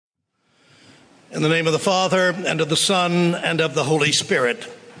In the name of the Father, and of the Son, and of the Holy Spirit.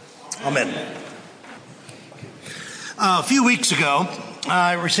 Amen. A few weeks ago,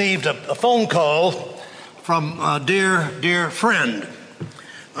 I received a phone call from a dear friend.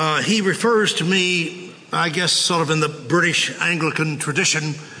 He refers to me, I guess, sort of in the British Anglican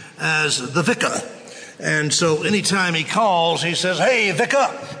tradition as the vicar. And so anytime he calls, he says, "Hey, vicar."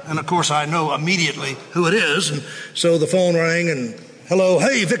 And of course, I know immediately who it is. And so the phone rang and, "Hello,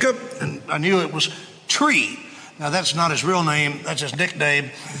 hey, vicar." And I knew it was Tree. Now, that's not his real name. That's his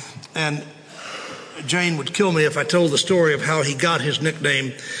nickname. And Jane would kill me if I told the story of how he got his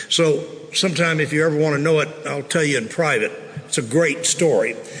nickname. So sometime, if you ever want to know it, I'll tell you in private. It's a great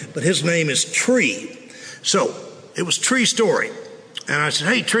story. But his name is Tree. So it was Tree's story. And I said,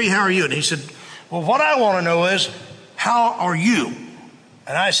 "Hey, Tree, how are you?" And he said, "Well, what I want to know is, how are you?"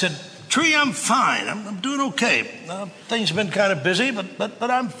 And I said, "Tree, I'm fine. I'm doing okay. Things have been kind of busy, but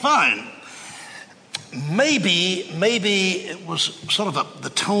I'm fine." Maybe it was sort of the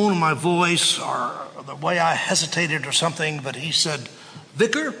tone of my voice or the way I hesitated or something, but he said,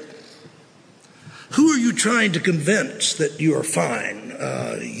 "Vicar, who are you trying to convince that you are fine?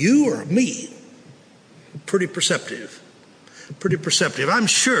 You or me?" Pretty perceptive. I'm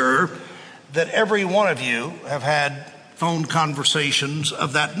sure that every one of you have had phone conversations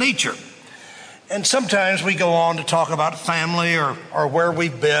of that nature. And sometimes we go on to talk about family or where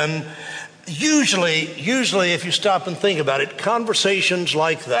we've been. Usually, if you stop and think about it, conversations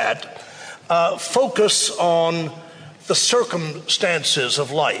like that focus on the circumstances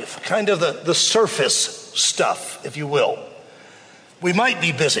of life, kind of the surface stuff, if you will. We might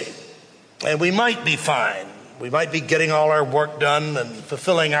be busy, and we might be fine. We might be getting all our work done and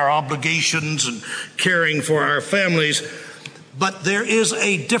fulfilling our obligations and caring for our families, but there is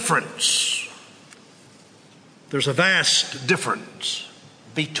a difference. There's a vast difference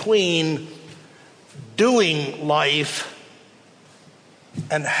between doing life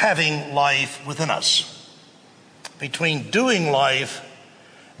and having life within us. Between doing life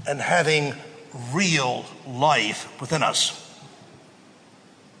and having real life within us.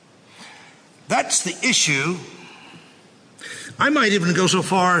 That's the issue. I might even go so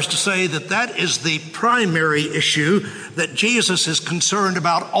far as to say that is the primary issue that Jesus is concerned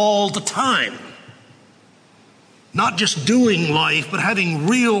about all the time. Not just doing life, but having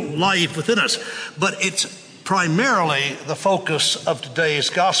real life within us. But it's primarily the focus of today's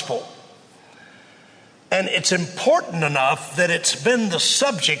gospel. And it's important enough that it's been the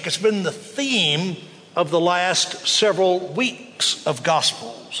subject, it's been the theme of the last several weeks of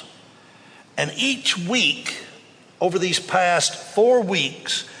Gospels. And each week, over these past 4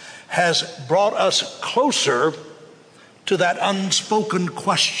 weeks, has brought us closer to that unspoken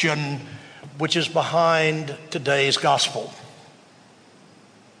question which is behind today's gospel.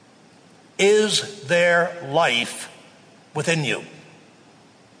 Is there life within you?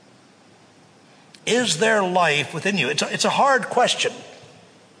 Is there life within you? It's a hard question,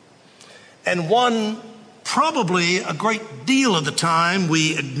 and one probably a great deal of the time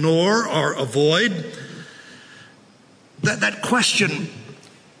we ignore or avoid. That question,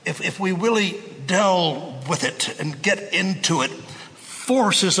 if we really delve with it and get into it,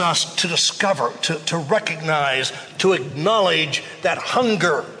 forces us to discover, to recognize, to acknowledge that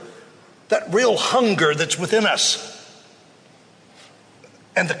hunger, that real hunger that's within us,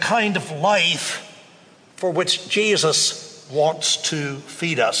 and the kind of life for which Jesus wants to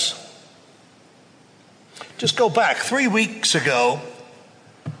feed us. Just go back 3 weeks ago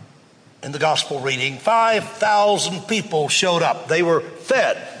in the gospel reading, 5,000 people showed up. They were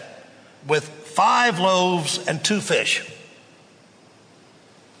fed with 5 loaves and 2 fish.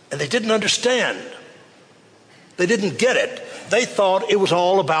 And they didn't understand. They didn't get it. They thought it was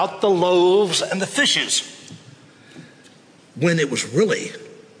all about the loaves and the fishes. When it was really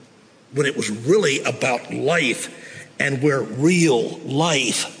about life and where real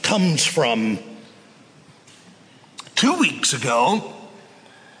life comes from. 2 weeks ago,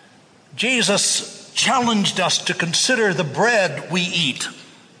 Jesus challenged us to consider the bread we eat.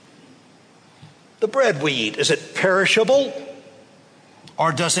 The bread we eat, is it perishable?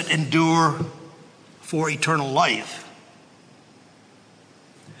 Or does it endure for eternal life?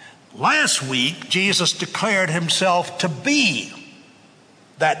 Last week, Jesus declared himself to be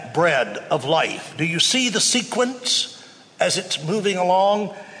that bread of life. Do you see the sequence as it's moving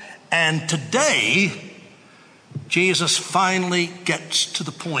along? And today, Jesus finally gets to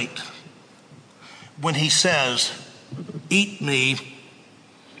the point when he says, "Eat me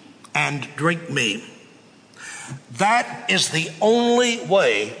and drink me." That is the only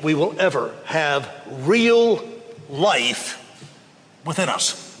way we will ever have real life within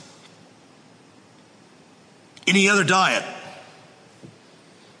us. Any other diet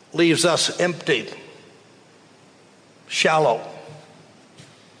leaves us empty, shallow,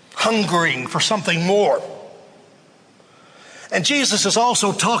 hungering for something more. And Jesus is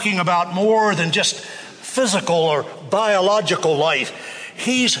also talking about more than just physical or biological life.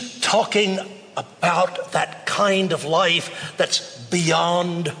 He's talking about that kind of life that's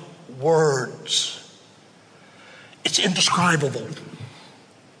beyond words. It's indescribable.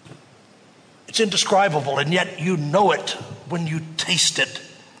 It's indescribable, and yet you know it when you taste it.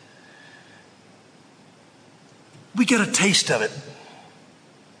 We get a taste of it.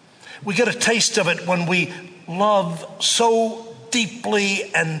 We get a taste of it when we love so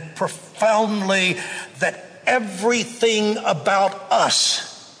deeply and profoundly that everything about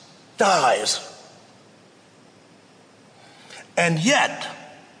us dies. And yet,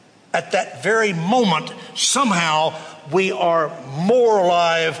 at that very moment, somehow we are more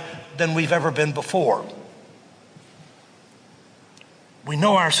alive than we've ever been before. We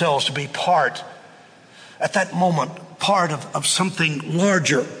know ourselves to be part, at that moment, part of something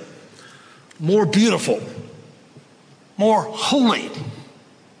larger, more beautiful, more holy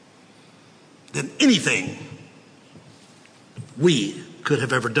than anything we could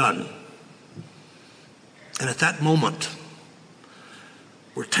have ever done. And at that moment,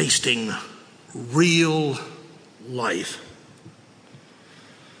 we're tasting real life.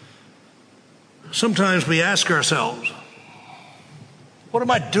 Sometimes we ask ourselves, what am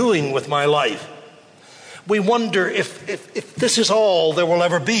I doing with my life? We wonder if this is all there will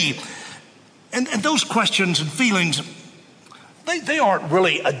ever be. And those questions and feelings, they aren't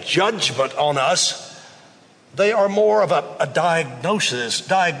really a judgment on us. They are more of a diagnosis,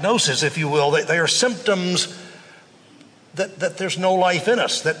 if you will. They are symptoms that there's no life in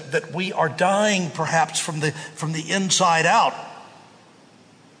us, that we are dying perhaps from the inside out.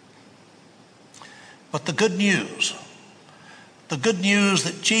 But the good news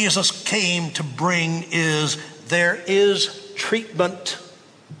that Jesus came to bring is there is treatment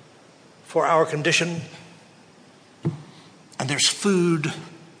for our condition, and there's food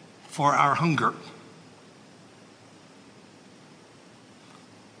for our hunger.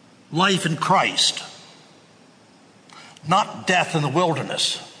 Life in Christ, not death in the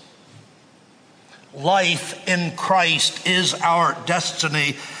wilderness. Life in Christ is our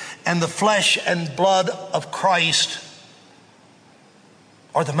destiny, and the flesh and blood of Christ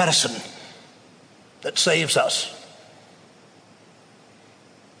are the medicine that saves us.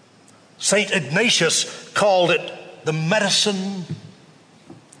 St. Ignatius called it the medicine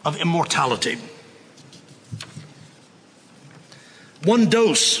of immortality. One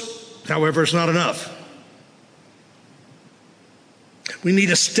dose, however, is not enough. We need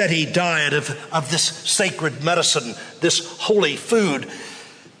a steady diet of this sacred medicine, this holy food.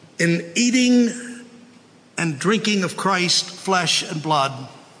 In eating and drinking of Christ's flesh and blood,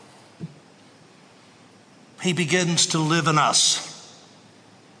 he begins to live in us,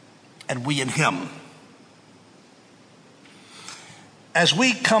 and we in him. As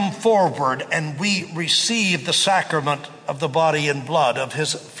we come forward and we receive the sacrament of the body and blood, of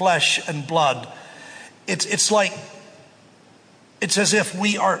his flesh and blood, it's as if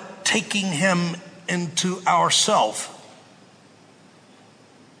we are taking him into ourself.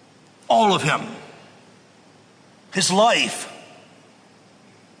 All of him. His life,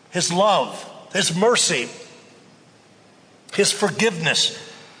 his love, his mercy, his forgiveness,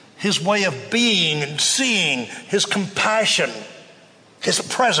 his way of being and seeing, his compassion, his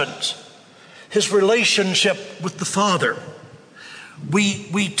presence, his relationship with the Father.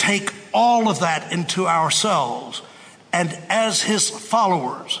 We take all of that into ourselves, and as his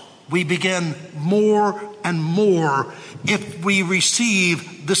followers, we begin more and more, if we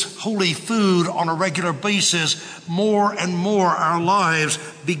receive this holy food on a regular basis, more and more our lives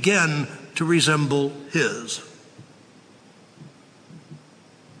begin to resemble his.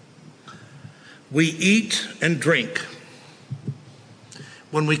 We eat and drink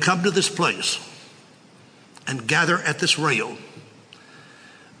when we come to this place and gather at this rail.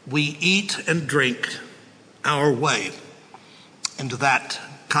 We eat and drink our way into that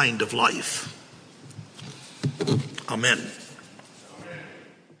kind of life. Amen.